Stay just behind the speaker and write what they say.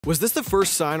Was this the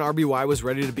first sign RBY was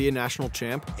ready to be a national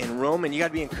champ? And Roman, you got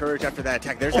to be encouraged after that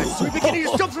attack. There's that sweep again, he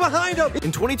just jumps behind him!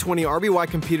 In 2020, RBY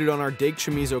competed on our Dake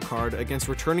Chamizo card against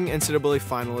returning NCAA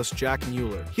finalist Jack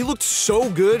Mueller. He looked so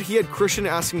good, he had Christian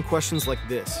asking questions like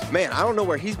this. Man, I don't know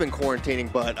where he's been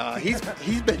quarantining, but he's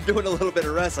been doing a little bit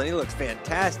of wrestling. He looks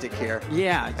fantastic here.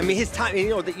 Yeah. I mean, his timing,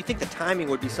 you think the timing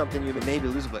would be something you would maybe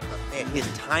lose, but man, his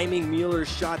timing Mueller's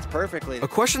shots perfectly. A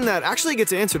question that actually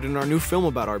gets answered in our new film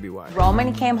about RBY.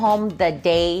 Roman came home the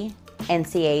day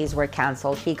NCAAs were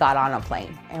canceled. He got on a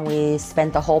plane and we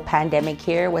spent the whole pandemic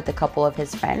here with a couple of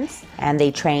his friends, and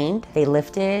they trained, they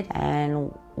lifted,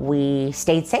 and we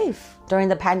stayed safe during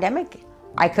the pandemic.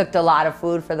 I cooked a lot of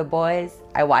food for the boys.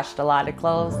 I washed a lot of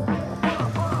clothes.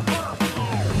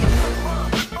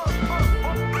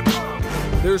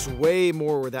 There's way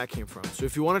more where that came from, so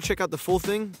if you want to check out the full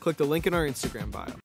thing, click the link in our Instagram bio.